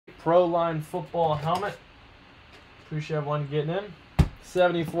Pro Line football helmet. Appreciate everyone getting in.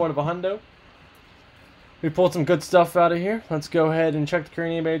 74 of a hundo. We pulled some good stuff out of here. Let's go ahead and check the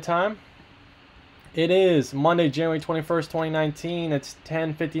current eBay time. It is Monday, January 21st, 2019. It's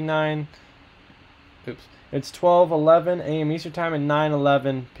 10:59. Oops. It's 12:11 a.m. Eastern Time and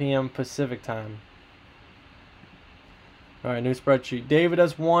 9:11 p.m. Pacific Time. All right, new spreadsheet. David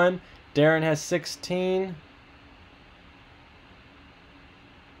has 1. Darren has 16.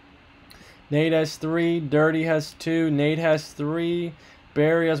 Nate has 3. Dirty has 2. Nate has 3.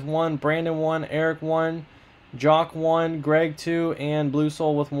 Barry has 1. Brandon 1. Eric 1. Jock 1. Greg 2. And Blue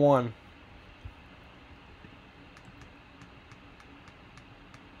Soul with 1.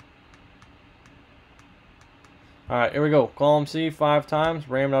 Alright, here we go. Column C 5 times.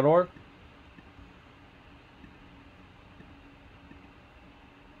 Ram.org.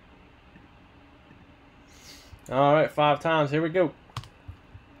 Alright, 5 times. Here we go.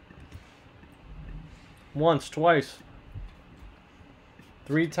 Once, twice.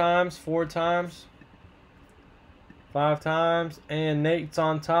 3 times, 4 times. 5 times. And Nate's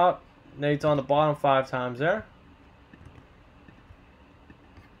on top. Nate's on the bottom 5 times there.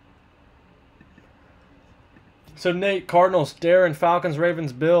 So Nate, Cardinals. Darren, Falcons,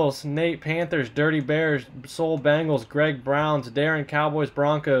 Ravens, Bills. Nate, Panthers. Dirty Bears. Soul, Bengals. Greg, Browns. Darren, Cowboys,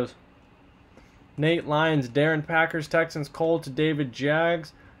 Broncos. Nate, Lions. Darren, Packers, Texans, Colts. David,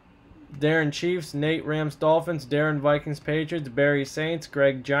 Jags. Darren, Chiefs. Nate, Rams, Dolphins. Darren, Vikings, Patriots. Barry, Saints.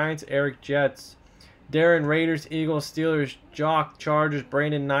 Greg, Giants. Eric, Jets. Darren, Raiders, Eagles, Steelers. Jock, Chargers.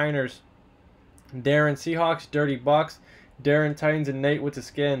 Brandon, Niners. Darren, Seahawks. Dirty, Bucks. Darren, Titans, and Nate with the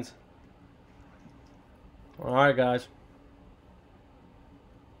Skins. Alright, guys.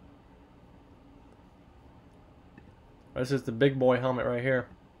 This is the big boy helmet right here.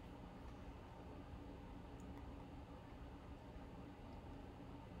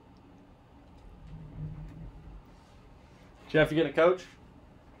 Jeff, you getting a coach?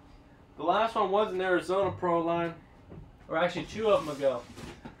 The last one was an Arizona Pro Line. Or actually 2 of them ago.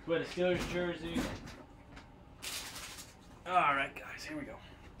 We had a Steelers jersey. Alright, guys, here we go.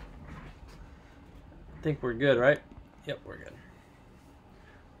 I think we're good, right? Yep, we're good.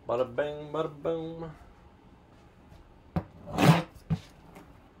 Bada bang, bada boom.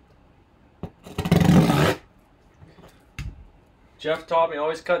 Jeff taught me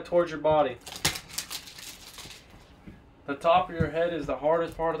always cut towards your body. The top of your head is the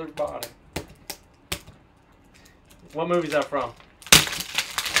hardest part of the body. What movie is that from?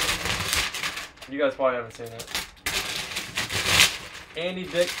 You guys probably haven't seen it. Andy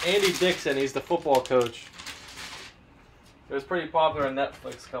Dixon, he's the football coach. It was pretty popular on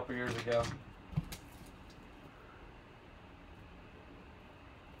Netflix a couple years ago.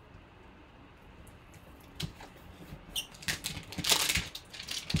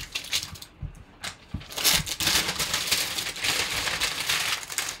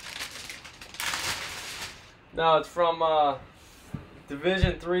 No, it's from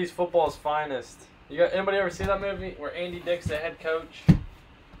Division III's Football's Finest. You got anybody ever see that movie where Andy Dick's the head coach?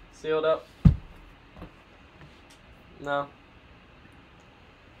 Sealed up? No.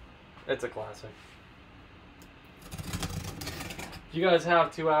 It's a classic. You guys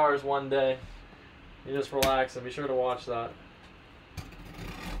have 2 hours one day. You just relax and be sure to watch that.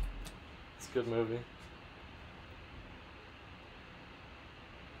 It's a good movie.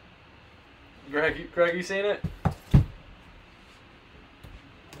 Greg, you seen it?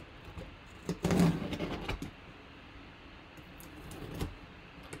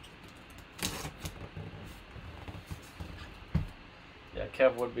 Yeah,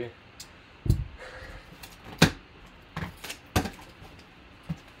 Kev would be.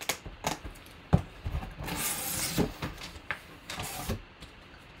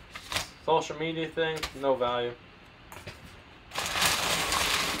 Social media thing, no value.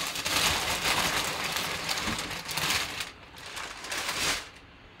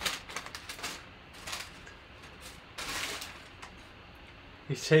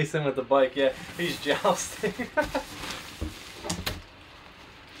 He's chasing with the bike, yeah. He's jousting.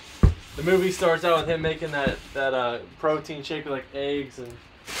 The movie starts out with him making that protein shake with like eggs and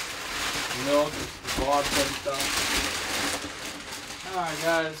milk and vodka and stuff. Alright,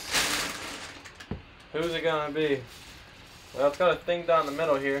 guys. Who's it gonna be? Well, it's got a thing down the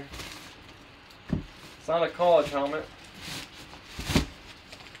middle here. It's not a college helmet.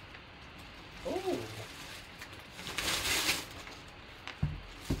 Ooh.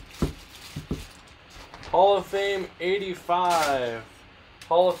 Hall of Fame 85.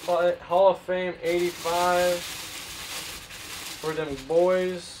 Hall of Fame 85 for them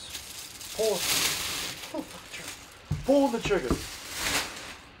boys. Pull the trigger.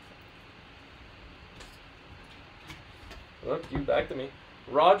 Look, you back to me.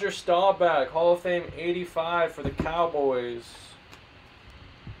 Roger Staubach, Hall of Fame 85 for the Cowboys.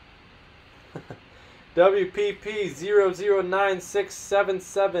 WPP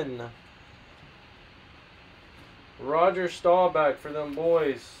 009677. Roger Staubach for them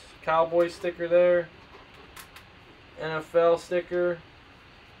boys. Cowboy sticker there. NFL sticker.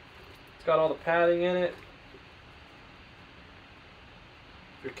 It's got all the padding in it.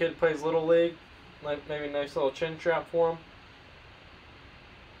 If your kid plays Little League, like maybe a nice little chin strap for him.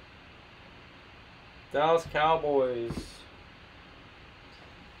 Dallas Cowboys.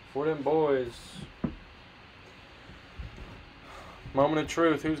 For them boys. Moment of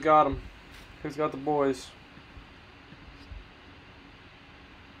truth. Who's got them? Who's got the boys?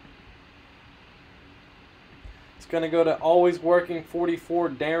 It's going to go to Always Working 44,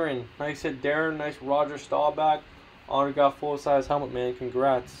 Darren. Nice hit, Darren. Nice Roger Staubach. Autograph full-size helmet, man.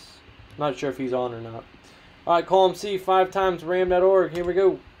 Congrats. Not sure if he's on or not. Alright, column C, 5 times ram.org. Here we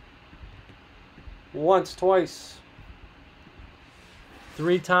go. Once, twice.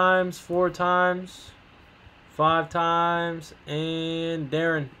 3 times, 4 times, 5 times, and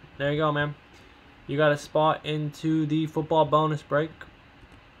Darren. There you go, man. You got a spot into the football bonus break.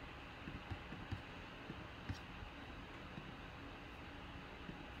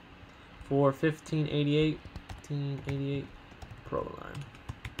 For 1588, 1588 Pro Line.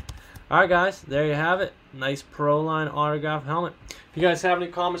 Alright guys, there you have it. Nice Pro Line autograph helmet. If you guys have any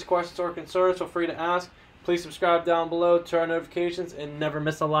comments, questions, or concerns, feel free to ask. Please subscribe down below, turn on notifications, and never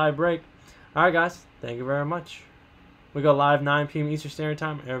miss a live break. Alright guys, thank you very much. We go live 9 p.m. Eastern Standard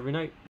Time every night.